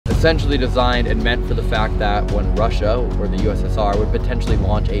essentially designed and meant for the fact that when Russia or the USSR would potentially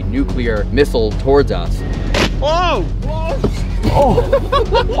launch a nuclear missile towards us. Whoa! Whoa!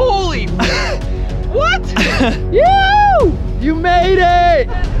 Oh! Holy! What? You made it!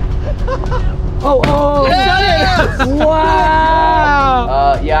 Oh! Yes!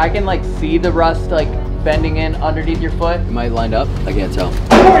 Wow! Yeah, I can like see the rust like bending in underneath your foot. Am I lined up? I can't tell.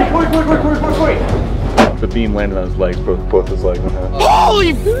 Corey! The beam landed on his legs, both his legs. Holy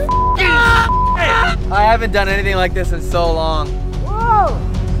f***! I haven't done anything like this in so long. Whoa!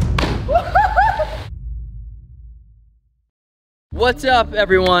 What's up,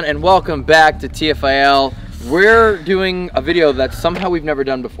 everyone, and welcome back to TFIL. We're doing a video that somehow we've never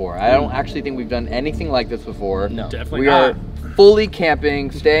done before. I don't actually think we've done anything like this before. No, definitely we not. are fully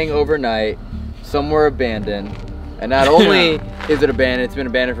camping, staying overnight, somewhere abandoned. And not only is it abandoned, it's been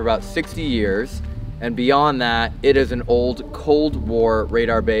abandoned for about 60 years. And beyond that, it is an old Cold War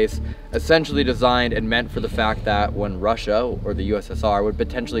radar base, essentially designed and meant for the fact that when Russia or the USSR would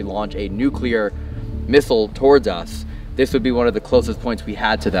potentially launch a nuclear missile towards us, this would be one of the closest points we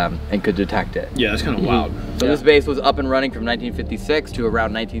had to them and could detect it. Yeah, that's kind of wild. So this base was up and running from 1956 to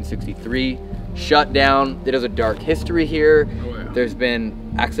around 1963. Shut down. It has a dark history here. Oh, yeah. There's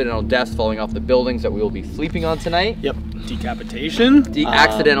been accidental deaths falling off the buildings that we will be sleeping on tonight. Yep. Decapitation.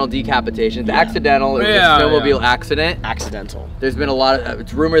 Accidental decapitation. The accidental, it was Yeah, a snowmobile accident. Accidental. There's been a lot of,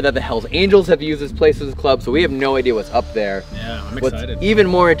 it's rumored that the Hells Angels have used this place as a club, so we have no idea what's up there. Yeah, I'm What's excited. even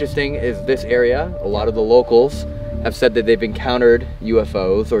more interesting is this area. A lot of the locals have said that they've encountered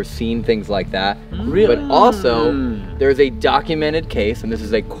UFOs or seen things like that. Really? But also, there's a documented case, and this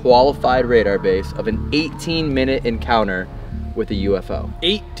is a qualified radar base, of an 18-minute encounter with a UFO.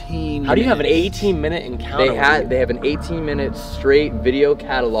 18 How do you have an minutes. 18-minute encounter? They have an 18-minute straight video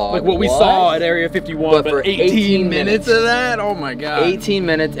catalog. Like what we saw at Area 51, But for 18 minutes minutes of that? Oh my god. 18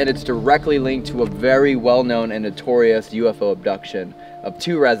 minutes, and it's directly linked to a very well-known and notorious UFO abduction of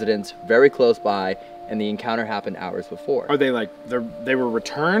two residents very close by, and the encounter happened hours before. Are they like, they were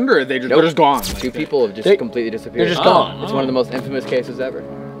returned, or are they just, Nope. they're just gone? Like, Two people have just completely disappeared. they're just gone. It's one of the most infamous cases ever.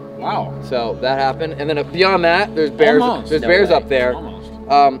 Wow. So that happened, and then beyond that, there's bears. Almost. There's No bears way. up there. Almost.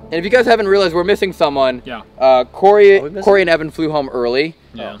 And if you guys haven't realized, we're missing someone. Yeah. Corey missing? and Evan flew home early.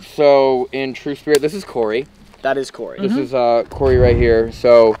 Yeah. So in true spirit, this is Corey. That is Corey. This is Corey right here.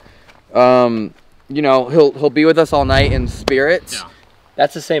 So, you know, he'll be with us all night in spirit. Yeah.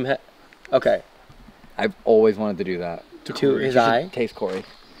 That's the same Okay. I've always wanted to do that. To his eye? Taste Corey.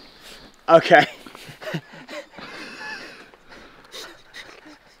 Okay.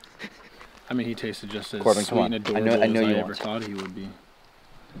 I mean, he tasted just as Corbin, sweet come on. and I adorable know as you I ever want thought he would be.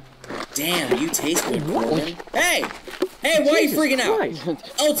 Damn, you taste good, Corbin. Hey! Hey, why are you freaking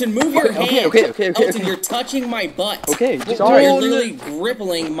out? Elton, move your Okay, hand. okay. Elton, you're touching my butt. Okay, You're sorry. literally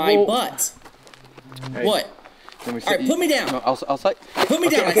gripping my butt. Hey, What? Let me All right, put me down. No, I'll say. Put me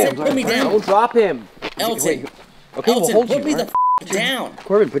down. I said put me down. Don't drop him. Elton. Okay, we'll Elton, hold put you. me all the right? down.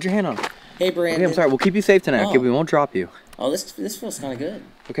 Corbin, put your hand on. Hey, Brandon. Okay, I'm sorry. We'll keep you safe tonight. Okay, Oh. we won't drop you. Oh, this feels kind of good.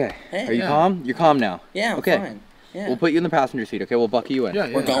 Okay. Hey. Are you Yeah. calm? You're calm now. Yeah, I'm okay. fine. Yeah. We'll put you in the passenger seat. Okay, we'll buckle you in. Yeah,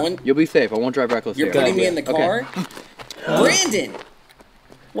 yeah. We're going. You'll be safe. I won't drive recklessly. You're putting me in the Okay. car? Brandon!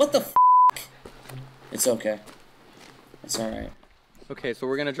 What the f? It's okay. It's alright. Okay, so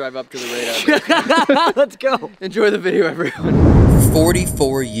we're gonna drive up to the radar. Let's go. Enjoy the video, everyone. For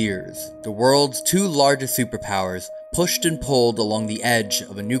 44 years, the world's two largest superpowers pushed and pulled along the edge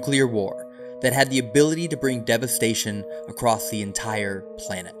of a nuclear war that had the ability to bring devastation across the entire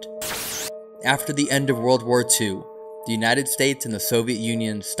planet. After the end of World War II, the United States and the Soviet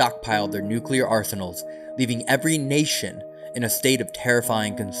Union stockpiled their nuclear arsenals, leaving every nation in a state of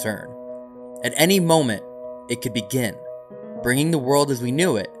terrifying concern. At any moment, it could begin, bringing the world as we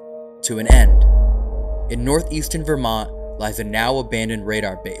knew it to an end. In northeastern Vermont lies a now abandoned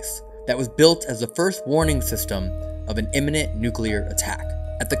radar base that was built as the first warning system of an imminent nuclear attack.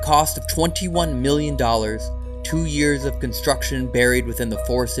 At the cost of $21 million, 2 years of construction buried within the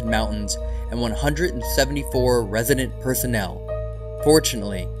forested mountains, and 174 resident personnel.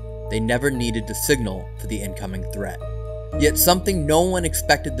 Fortunately, they never needed to signal for the incoming threat. Yet something no one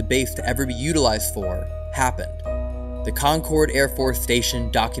expected the base to ever be utilized for happened. The Concord Air Force Station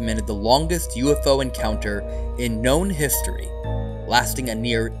documented the longest UFO encounter in known history, lasting a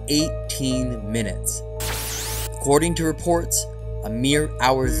near 18 minutes. According to reports, a mere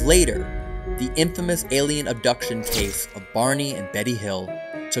hours later, the infamous alien abduction case of Barney and Betty Hill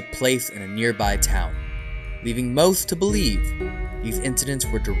took place in a nearby town, leaving most to believe these incidents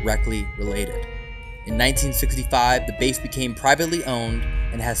were directly related. In 1965, the base became privately owned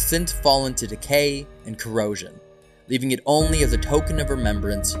and has since fallen to decay and corrosion, leaving it only as a token of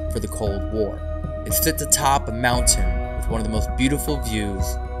remembrance for the Cold War. It sits atop a mountain with one of the most beautiful views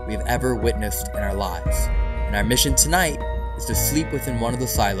we have ever witnessed in our lives. And our mission tonight is to sleep within one of the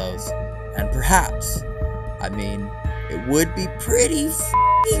silos, and perhaps, it would be pretty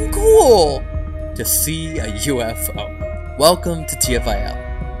f***ing cool to see a UFO. Welcome to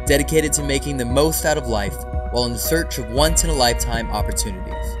TFIL, dedicated to making the most out of life while in search of once-in-a-lifetime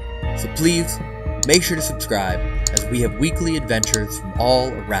opportunities. So please, make sure to subscribe as we have weekly adventures from all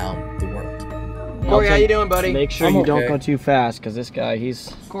around the world. Corey, how you doing, buddy? Make sure you don't go too fast, because this guy,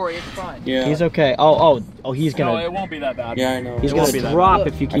 Corey, it's fine. Yeah. he's okay. Oh, he's No, gonna... it won't be that bad. Yeah, I know. He's It won't gonna be that drop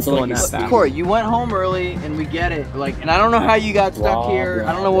bad. if you keep feel like going that he's- fast. Corey, you went home early, and we get it. And I don't know how you got stuck here.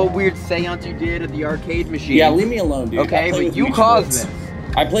 I don't know what weird seance you did at the arcade machine. Yeah, leave me alone, dude. Okay, I play but with you Ouija caused boards. this.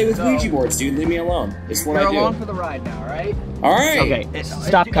 I play with Ouija boards, dude. Leave me alone. It's what You're I do. along for the ride now, right? All right. Okay,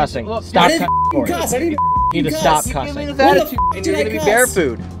 stop cussing. Look, Stop I didn't cussing. cuss. I didn't You need to cuss. stop Keep giving cussing. this What the attitude, and did you're I gonna be cuss? bear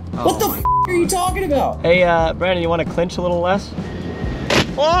food. What the are you talking about? Hey, Brandon, you want to clinch a little less?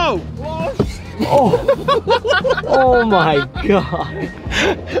 Whoa! Oh my god.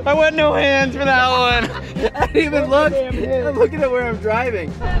 I went no hands for that one. I didn't even look. I'm looking at where I'm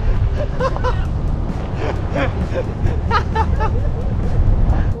driving.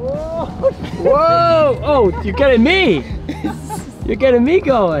 Whoa! Oh, you're getting me! You're getting me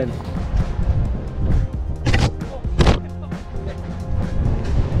going.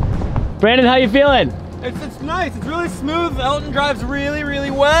 Brandon, how you feeling? It's nice. It's really smooth. Elton drives really, really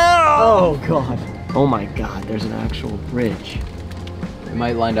well. Oh god. Oh my god, there's an actual bridge. Am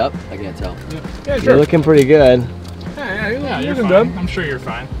I lined up? I can't tell. Yeah, You're looking pretty good. Yeah, you're looking fine. good. I'm sure you're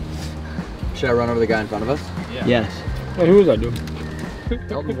fine. Should I run over the guy in front of us? Yes. Wait, who was I doing?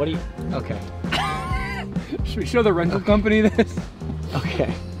 Elton, what do you... Okay. Should we show the rental company this?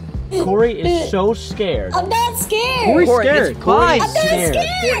 Okay. Corey is so scared. I'm not scared. Corey's Corey, scared. it's fine. I'm not scared.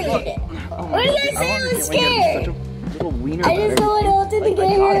 What did I say I was scared? Little wiener I just don't want Elton to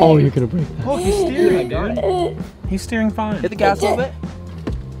get hurt. Oh, you're gonna break that. Oh, he's steering, dude. He's steering fine. Hit the gas a little bit.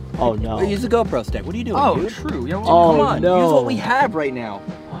 Oh no. Use the GoPro stick. What are you doing, Oh, dude? true. Yeah, Oh, Come on, no. use what we have right now.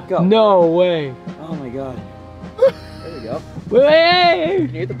 Go. No way. Oh my god. There we go. Wait. Can you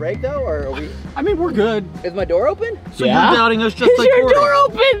hit the brake though, or are we? I mean, we're good. Is my door open? So Yeah? you're doubting us just Is like your Corey. door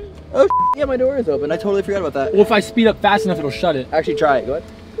open? Oh yeah, my door is open. I totally forgot about that. Well, if I speed up fast enough, it'll shut it. Actually, try it. Go ahead.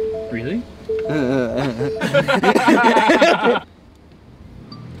 Really?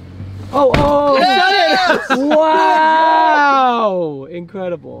 Oh, shut it! Wow!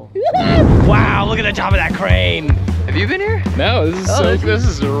 Incredible. Wow, look at the top of that crane. Have you been here? No, this is this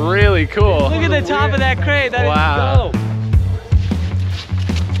is really cool. Look at the top of that crane. That Wow. is dope.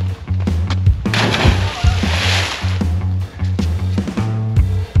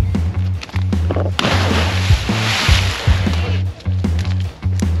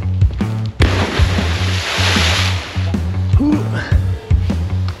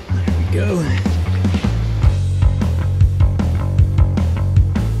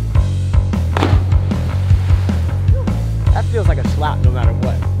 That feels like a slap no matter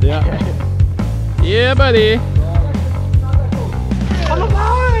what. Yeah. Yeah, buddy.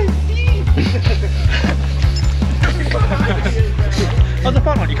 How's the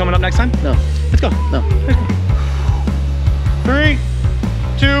fun one? You coming up next time? No. Let's go. No. 3,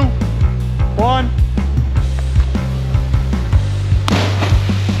 2, 1.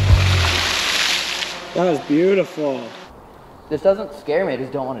 That was beautiful. This doesn't scare me. I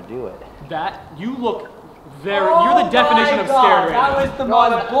just don't want to do it. That you look very. you're the definition of scared right now. was the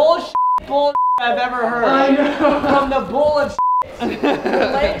most bullshit I've ever heard. I know. From the bull of the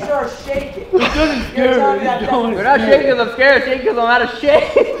legs are shaking. It doesn't scare me. We're not shaking because I'm scared. Shaking because I'm out of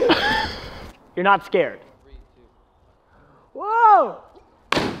shape. You're not scared. Whoa!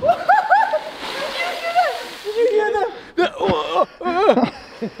 Did you hear that?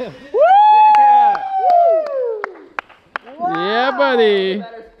 Yeah, buddy.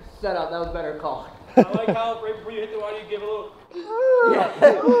 Better setup. That was a better call. I like how right before you hit the water, you give a little.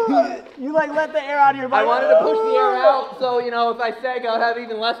 You like let the air out of your body. I wanted to push the air out, so you know, if I sank, I'd have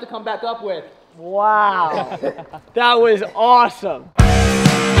even less to come back up with. Wow. That was awesome.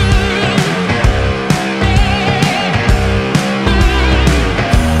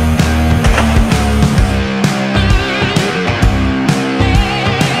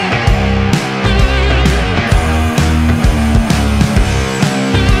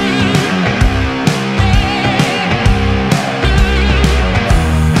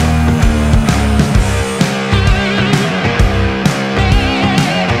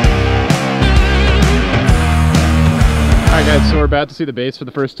 Alright guys, so we're about to see the base for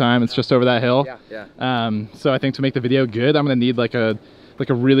the first time. It's just over that hill. Yeah. So I think to make the video good, I'm gonna need like a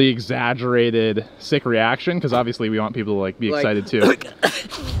really exaggerated sick reaction, because obviously we want people to like be excited too.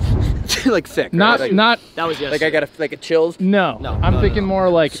 Like sick. Not right? not. That was Like I got a chills. No. I'm thinking more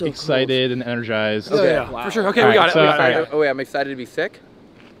like so excited and energized. Okay. Yeah, for sure. Okay, we got it. So, We got it. Oh wait, I'm excited to be sick.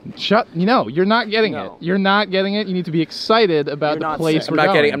 Shut. You're not getting it. You're not getting it. You need to be excited about the place we're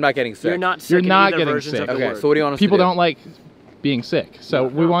going. I'm not getting sick. You're not sick. You're in not either getting versions sick. of the Okay. word. So what do you want us People to do? don't like being sick, so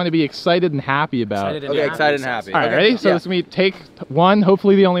we want to be excited and happy about. Excited and Okay, happy. excited and happy. All right, Okay. ready? So this is gonna be take one,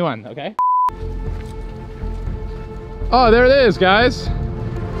 hopefully the only one. Okay. Oh, there it is, guys.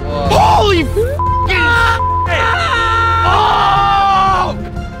 Holy f***ing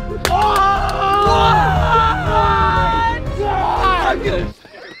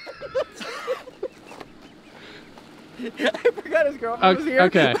I forgot his girlfriend was here.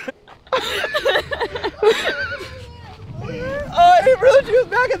 Okay. Oh, I didn't realize she was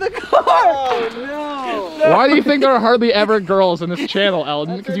back in the car. Oh no. Why do you think there are hardly ever girls in this channel,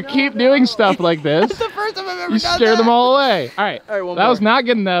 Elton? Because you keep doing stuff like this. That's the first time I've ever You done scare that. them all away. All right. All right, one that more. was not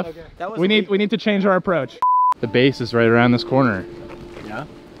good enough. Okay. That was We need to change our approach. The base is right around this corner. Yeah.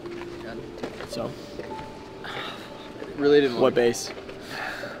 So. Really didn't. What base?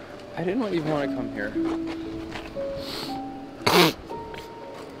 I didn't even want to come here.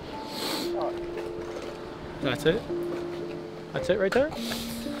 That's it? That's it right there?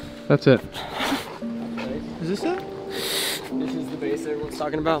 That's it. Is this it? This is the base everyone's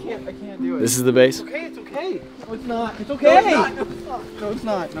talking about? I can't do it. This is the base? Okay, it's okay. No, it's not. It's okay. No, it's not. No, it's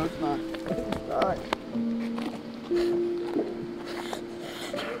not. No, it's not.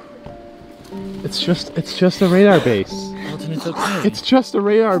 It's not. It's just a radar base. Elton, it's okay. It's just a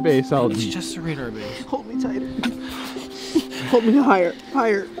radar base, Elton. It's just a radar base. Hold me tighter. Hold me higher.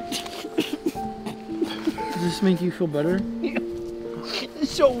 Higher. Does this make you feel better?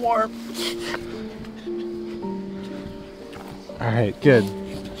 It's so warm. All right, good.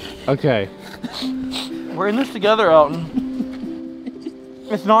 Okay. We're in this together, Elton.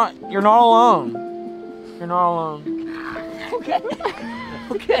 It's not, you're not alone. You're not alone. Okay.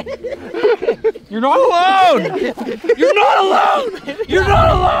 Okay. You're not alone! You're not alone! You're not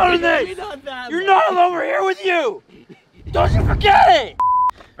alone in this! You're not alone, we're here with you! Don't you forget it!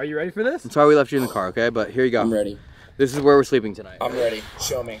 Are you ready for this? I'm sorry we left you in the car, okay? But here you go. I'm ready. This is where we're sleeping tonight. I'm ready.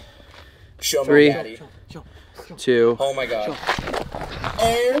 Show me. Show 3, me, Daddy. 2. Oh my god.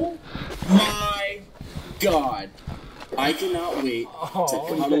 Oh my god. I cannot wait to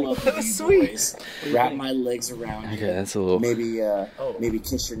cuddle up with you boys, wrap my legs around you. Okay, that's a little. Maybe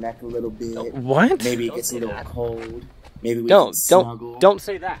kiss your neck a little bit. What? Maybe it gets a little cold. Maybe we Don't can snuggle.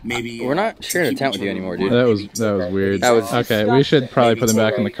 say that. Maybe We're not sharing a tent with you anymore, dude. That was weird. That was- okay. We should probably put them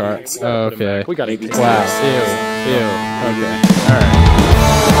back in the car. Oh, okay. We gotta Wow. Ew. Okay. All right.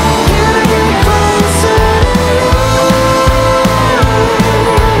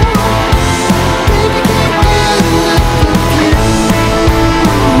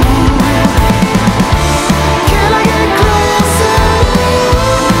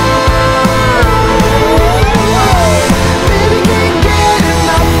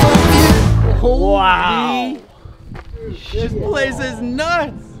 Wow. This place is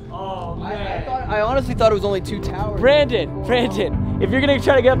nuts. Oh man. I honestly thought it was only 2 towers. Brandon, if you're gonna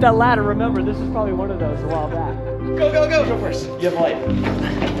try to get up that ladder, remember this is probably one of those a while back. Go, go, go. Go first. You have light.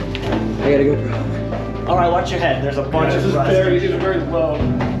 I gotta go, bro. All right, watch your head. There's a bunch of rust. These are very low.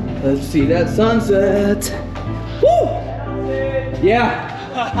 Let's see that sunset. Woo! Yeah.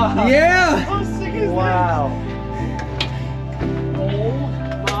 Yeah. How sick is wow.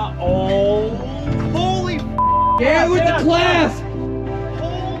 Holy Yeah, with the class.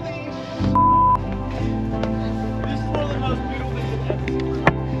 This is one of the most beautiful things I've ever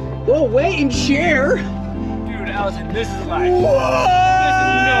seen. Whoa, wait and share. Dude, Allison, this is like Whoa! this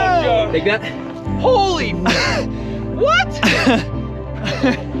is no joke. Take that. Holy. What?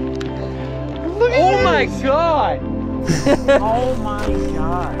 Look at Oh this. my god. Oh my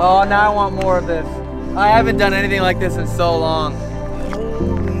god. Oh, now I want more of this. I haven't done anything like this in so long.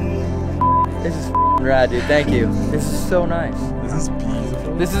 This is rad, dude. Thank you. This is so nice. This is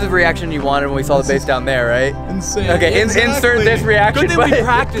beautiful. This is the reaction you wanted when we saw the base down there, right? Insane. Okay, insert this reaction. Good thing we but-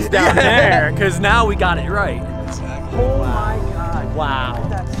 practiced down there, because now we got it right. Exactly. Oh my god. Wow.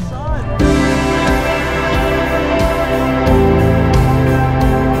 That sun.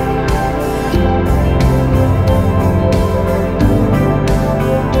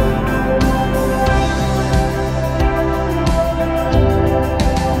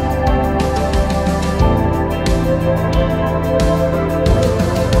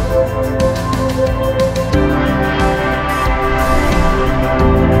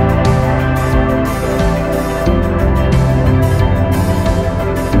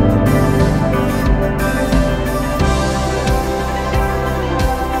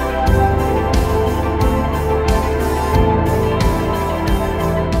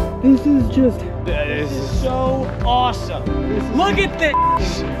 Look at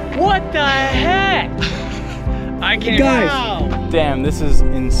this! What the heck? I can't. Guys. Wow. Damn, this is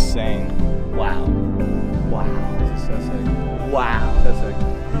insane. Wow. Wow. This is so sick. Wow. So sick.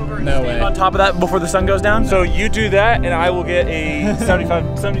 No way. On top of that before the sun goes down. So you do that, and I will get a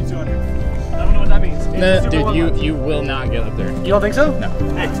 7,200. I don't know what that means. No, dude, you will not get up there. You don't think so? No.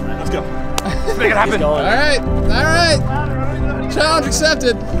 Hey, let's go. Let's make it happen. All right. Challenge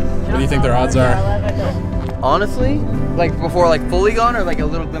accepted. What do you think their odds are? Honestly, like before, like fully gone, or like a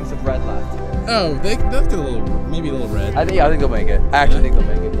little glimpse of red left. Oh, they'll get a little, maybe a little red. I think they'll make it. I actually think they'll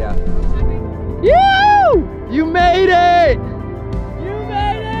make it. Yeah. You! You made it! You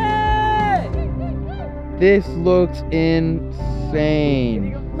made it! This looks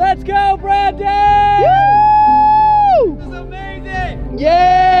insane. Let's go, Brandon! Woo! This is amazing!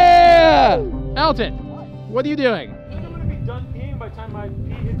 Yeah! Elton, what are you doing? I'm gonna be done peeing by the time my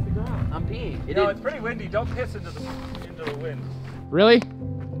pee hits the ground. I'm peeing. It's pretty windy. Don't piss into the wind. Really?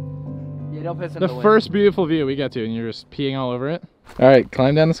 Yeah, don't piss in The the wind. first beautiful view we get to, and you're just peeing all over it. All right,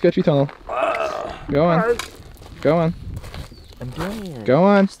 climb down the sketchy tunnel. Go on. Go on. I'm doing it. Go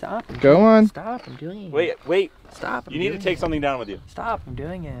on. Stop. Go on. Stop. I'm doing it. Wait. Stop. You need to take something down with you. Stop. I'm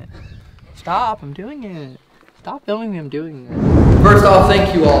doing it. Stop. I'm doing it. Stop filming me. I'm doing it. First off,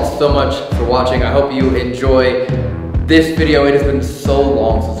 thank you all so much for watching. I hope you enjoy this video. It has been so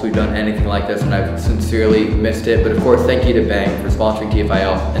long since we've done anything like this, and I've sincerely missed it. But of course, thank you to Bang for sponsoring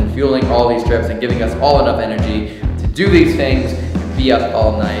TFIL and fueling all these trips and giving us all enough energy to do these things and be up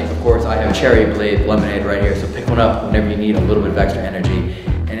all night. Of course, I have cherry blade lemonade right here, so pick one up whenever you need a little bit of extra energy.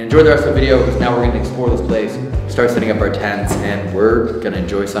 And enjoy the rest of the video, because now we're going to explore this place, start setting up our tents, and we're going to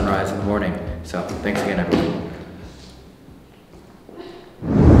enjoy sunrise in the morning. So thanks again, everyone.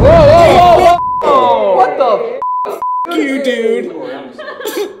 Whoa, whoa, whoa, whoa! What the You, dude.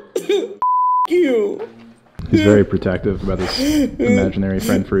 You. He's very protective about his imaginary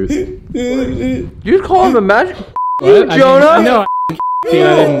friend fruit. You just call him a magic? What? Jonah? No,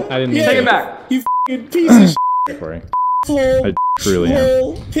 I didn't mean Take to. it back. You f***ing piece of Sorry. hole. I truly am.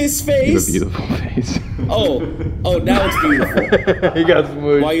 Hole. Piss You have a face. beautiful face. Oh, now it's beautiful. He got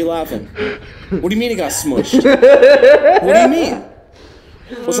smooshed. Why are you laughing? What do you mean it got smushed? What do you mean?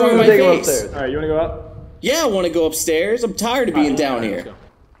 What's wrong with my Take him face? upstairs. All right, you want to go up? Yeah, I want to go upstairs. I'm tired of being down here.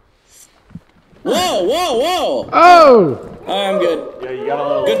 Whoa, whoa, whoa! Oh! I'm good. Yeah, you got a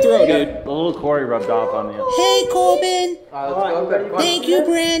little. Good throw, dude. A little Corey rubbed off on you. Hey, Corbin. Let's go up. Thank you,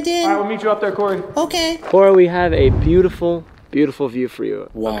 Brandon. All right, we'll meet you up there, Corey. Okay. Corey, we have a beautiful, beautiful view for you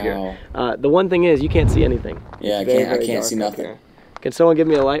up here. Wow. The one thing is, you can't see anything. Yeah, I Very, can't very see dark up nothing. here. Can someone give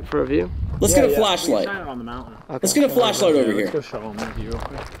me a light for a view? Let's get a flashlight. Shine it on the mountain. Let's get a flashlight over here. Let's go show them that view.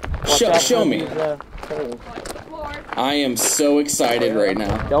 Show me. I am so excited right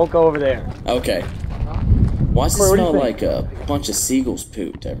now. Don't go over there. Okay. Why does it Corey, what do you smell think? like a bunch of seagulls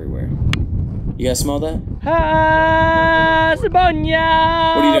pooped everywhere? You guys smell that? What are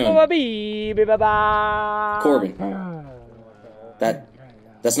you doing? Corbin.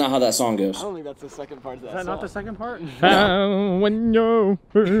 That's not how that song goes. I don't think that's the second part of that Is that song. not the second part? When you're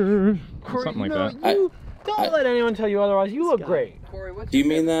something like that. Don't let anyone tell you otherwise. You look great. Corey, what's Do you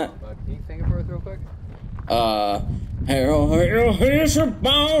mean that? Can you sing it for us real quick? It's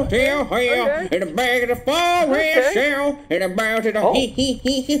about here, in the bag of the forest shell, in the bag of the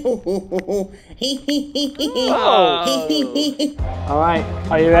Alright,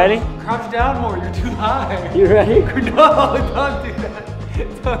 are you ready? Crouch down more, you're too high. You ready? No, don't do that.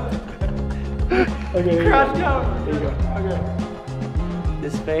 Don't do that. Okay, Crouch down. There you go. Okay.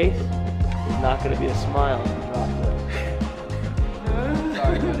 This face is not going to be a smile.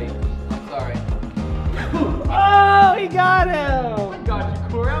 Sorry, buddy. I'm sorry. Oh, he got him! Got you,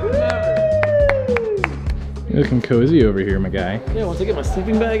 Corey. I would never. You're looking cozy over here, my guy. Yeah, once I get my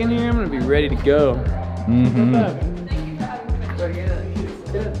sleeping bag in here, I'm going to be ready to go. Mm-hmm.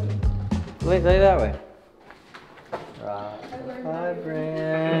 Lay that way. By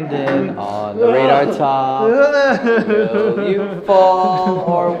Brandon on the radar top. Will you fall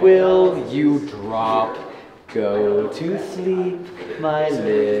or will you drop? Go to sleep, my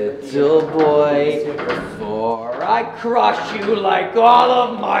little boy, before I crush you like all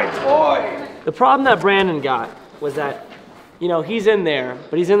of my toys. The problem that Brandon got was that, you know, he's in there,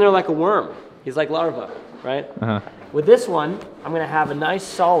 but he's in there like a worm. He's like larva, right? Uh-huh. With this one, I'm gonna have a nice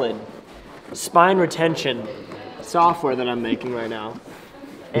solid spine retention software that I'm making right now.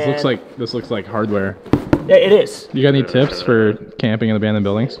 This looks like hardware. Yeah, it is. You got any tips for camping in abandoned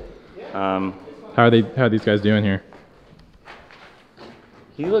buildings? How are these guys doing here?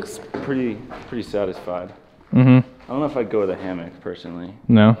 He looks pretty satisfied. Mm-hmm. I don't know if I'd go with a hammock personally.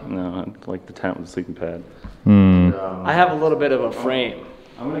 No? No, I'd like the tent with a sleeping pad. Hmm. I have a little bit of a frame.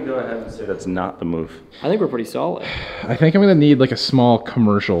 I'm gonna go ahead and say that's not the move. I think we're pretty solid. I think I'm gonna need like a small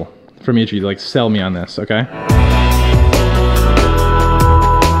commercial from each of you to like sell me on this, okay?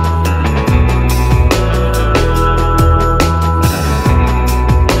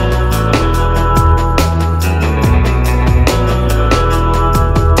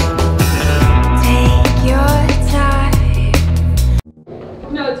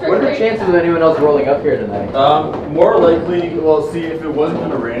 What are the chances of anyone else rolling up here tonight? More likely, well, see, if it wasn't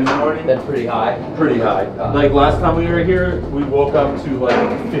gonna rain in the morning, Then pretty high. pretty high. Like last time we were here, we woke up to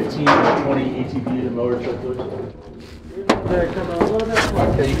like 15 or 20 ATVs and motorcycles.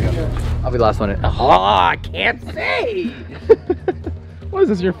 I'll be the last one. Oh, I can't see! What is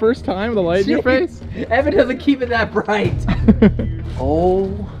this, your first time with a light in your face? Evan doesn't keep it that bright. Oh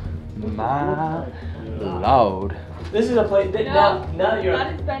my lord. This is a place that now that you're.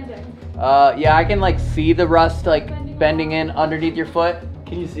 That is bending. Yeah, I can like see the rust like bending in underneath your foot.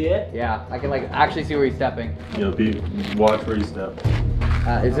 Can you see it? Yeah, I can like actually see where he's stepping. Watch where you step.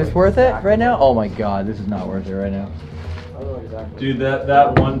 Is this worth it right now? Oh my god, this is not worth it right now. Dude,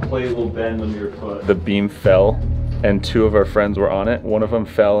 that one plate will bend under your foot. The beam fell, and 2 of our friends were on it. One of them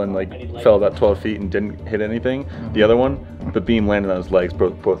fell and like fell about 12 feet and didn't hit anything. The other one, the beam landed on his legs,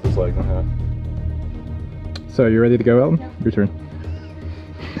 broke both his legs in half. So you ready to go, Elton? Your turn.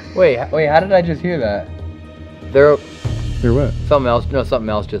 Wait, how did I just hear that? There, You're what? something else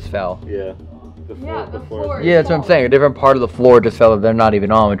just fell. Yeah. The floor. Yeah, that's what I'm saying. A different part of the floor just fell that they're not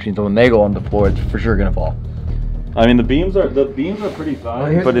even on, which means when they go on the floor, it's for sure gonna fall. I mean, the beams are pretty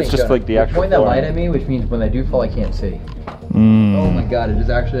fine, but it's just like the actual Point that floor. light at me, which means when they do fall, I can't see. Mm. Oh my god, it is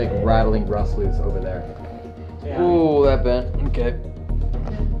actually like rattling rust loose over there. Ooh, that bent. Okay.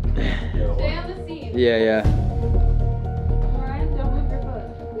 Stay on the seat. Yeah. Ryan, don't move your foot.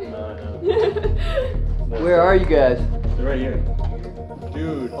 Where are you guys? They're right here.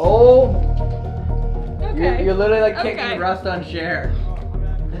 Dude. Oh! Okay. You're literally like kicking Okay. rust on Scherer.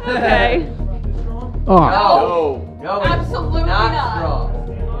 Okay. Oh. No, Absolutely not not. strong.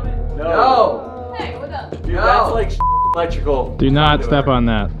 No. Hey, what up? Dude, No. that's like electrical. Do not step on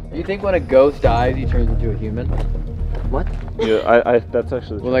that. You think when a ghost dies, he turns into a human? What? Yeah, that's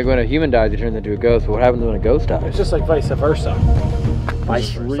actually. Well, like when a human dies, he turns into a ghost. But what happens when a ghost dies? It's just like vice versa. Vice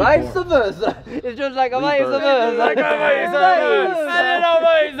versa. It's just like a vice versa.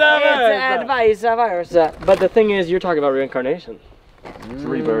 And vice versa. But the thing is, you're talking about reincarnation. It's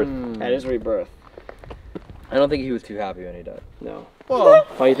rebirth. That is rebirth. I don't think he was too happy when he died. No. Well,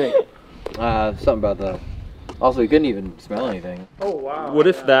 what do you think? Something about that. Also, he couldn't even smell anything. Oh wow. What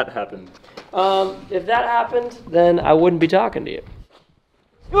if that happened? If that happened, then I wouldn't be talking to you.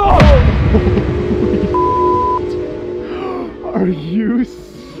 Are you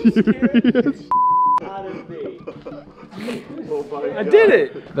serious? I did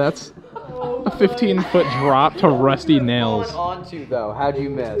it. That's a 15-foot drop to rusty nails. Onto though, how'd you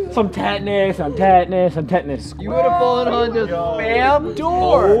miss? Some tetanus, some tetanus, some tetanus. You would have fallen on just spam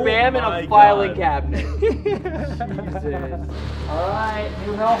door, spam in a filing cabinet. Jesus. Alright,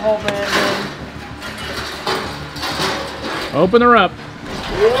 new hellhole Brandon. Open her up.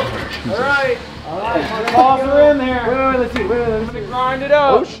 Alright, my balls are in there. Wait, let's see. Wait, I'm gonna grind it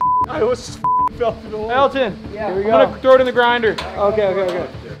up. Oh, I was fell through the hole. Elton, Yeah. here we go. I'm gonna throw it in the grinder. Okay.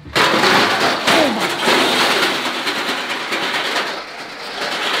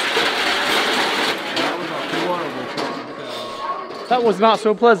 That was not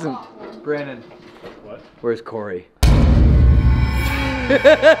so pleasant. Brandon. What? Where's Corey?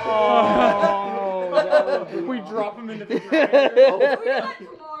 We drop him into the grinder.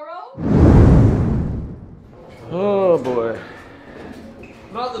 Oh boy.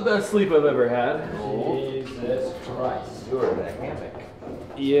 Not the best sleep I've ever had. Jesus Christ. You were in a hammock.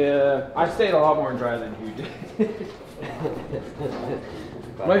 Yeah, I stayed a lot more dry than you did.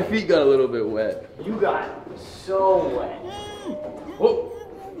 My feet got a little bit wet. You got so wet. Oh.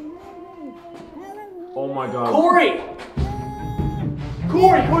 Oh my god. Corey!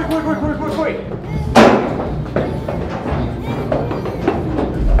 Corey!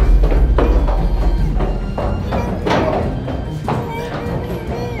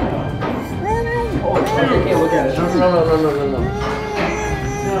 Oh, I can't look at it. No.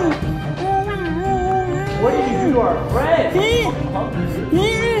 What did you do to our friend?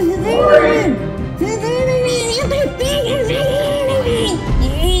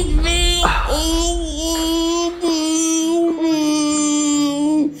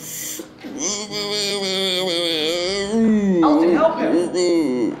 Elton, help him!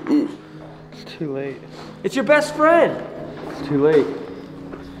 It's too late. It's your best friend. It's too late.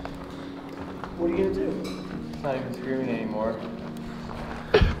 What are you gonna do? It's not even screaming anymore.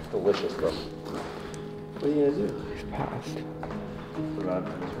 It's delicious, bro. What are you gonna do? It's passed. What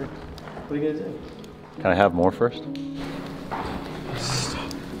are you gonna do? Can I have more first? Do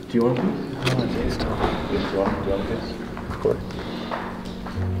you want to? Do you want a piece? Of course.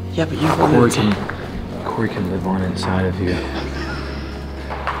 Yeah, but you Corey can live on inside of you.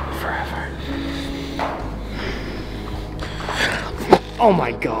 Forever. Oh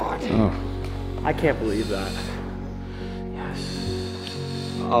my god. Oh. I can't believe that. Yes.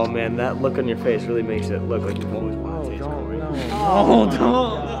 Oh man, that look on your face really makes it look like you've always wanted to taste Corey. Oh,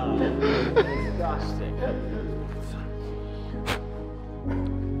 don't. Disgusting.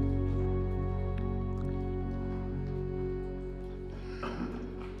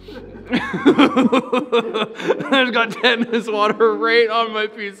 I just got tetanus water right on my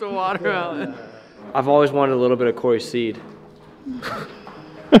piece of watermelon. I've always wanted a little bit of Corey's seed.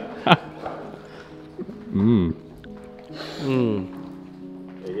 Mmm. Mmm.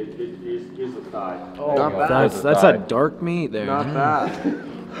 Here's the thigh. Oh, Not bad. That's a dark meat there. Not bad.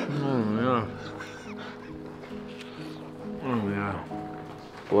 Oh yeah. Oh yeah.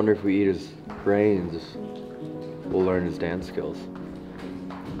 I wonder if we eat his brains, we'll learn his dance skills.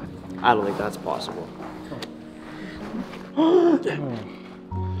 I don't think that's possible.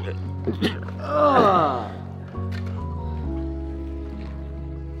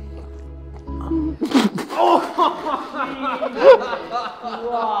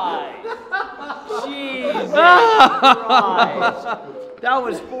 Jesus Christ. That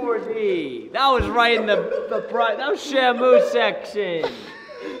was 4D. That was right in the bright. That was Shamu section.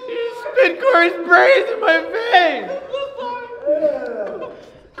 You spit Corey's brains in my face!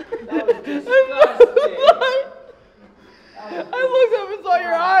 That was disgusting. I looked up and saw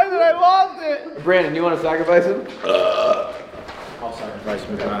your eyes and I lost it! Brandon, you want to sacrifice him? I'll sacrifice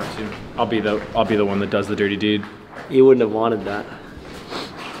him if I have to. I'll be the one that does the dirty deed. You wouldn't have wanted that.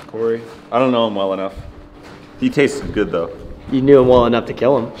 Corey. I don't know him well enough. He tasted good though. You knew him well enough to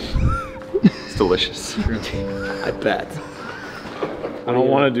kill him. It's delicious. I bet. I don't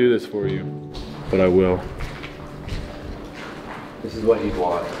want to do this for you, but I will. This is what he'd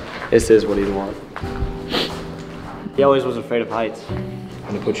want. This is what he'd want. He always was afraid of heights. I'm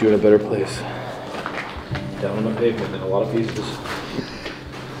gonna put you in a better place. Down on the pavement in a lot of pieces.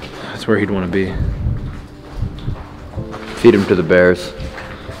 That's where he'd want to be. Feed him to the bears.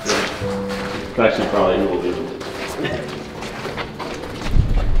 Actually, probably he will do.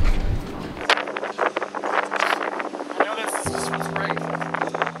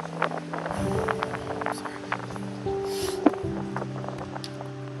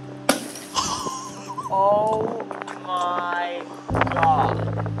 Oh my god.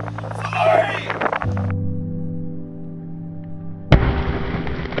 Sorry!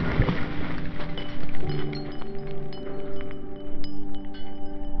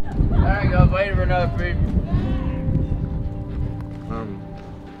 Alright guys, waiting for another feed.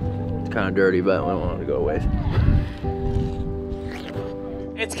 It's kind of dirty, but I don't want it to go away.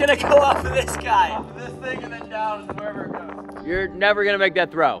 It's gonna go off of this guy. Off of this thing and then down to wherever it goes. You're never gonna make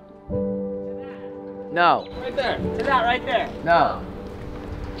that throw. No. Right there. To that right there. No.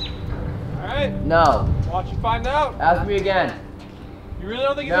 Alright, No. watch you find out. Ask me again. You really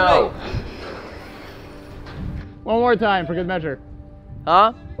don't think it's No. me? One more time for good measure.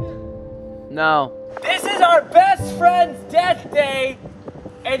 Huh? No. This is our best friend's death day,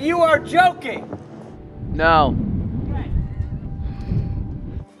 and you are joking. No.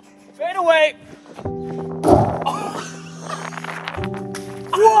 Fade away.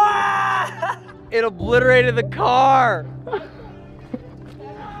 What? It obliterated the car. No,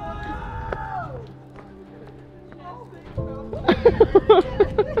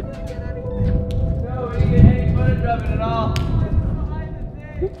 we didn't get any footage of it at all.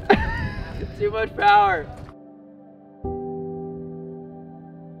 Too much power.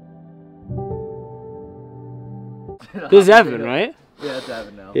 This is Evan, right? Yeah, it's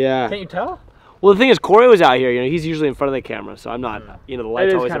Evan now. Yeah. Can't you tell? Well, the thing is, Corey was out here. You know, he's usually in front of the camera, so I'm not. You know, the light's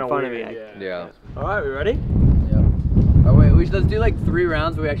is always in kinda front weird, of me. Yeah. All right, we ready? Oh wait, let's do like 3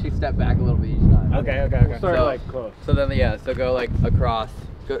 rounds where we actually step back a little bit each time. Okay. Start So- like close. So then, yeah, so go like across.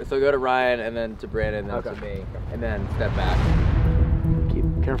 So go to Ryan and then to Brandon and then to me. And then step back. Keep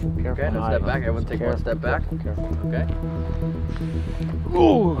careful. Okay, no step back. Everyone take one step back. Okay.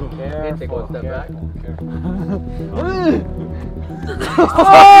 Ooh. Okay, take one step back.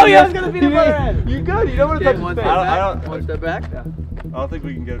 Oh, yeah, it's gonna be the head. You good? You don't want to Okay, touch one his step face. back. One step back. I don't think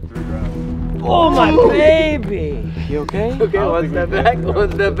we can get it 3 rounds. Oh my baby. You okay? Okay, one step back.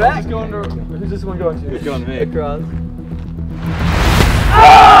 One step back. Who's this one going to? It's going to me. Across.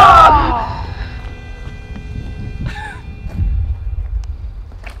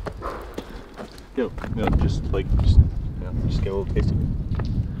 No, just get a little taste of it.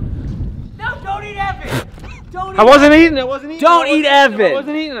 No, don't eat Evan! Don't eat I wasn't eating. I wasn't eating. Don't eat Evan! I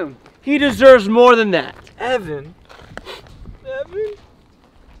wasn't eating him. He deserves more than that. Evan.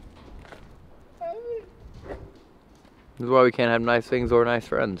 This is why we can't have nice things or nice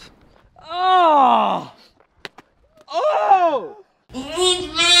friends. Oh!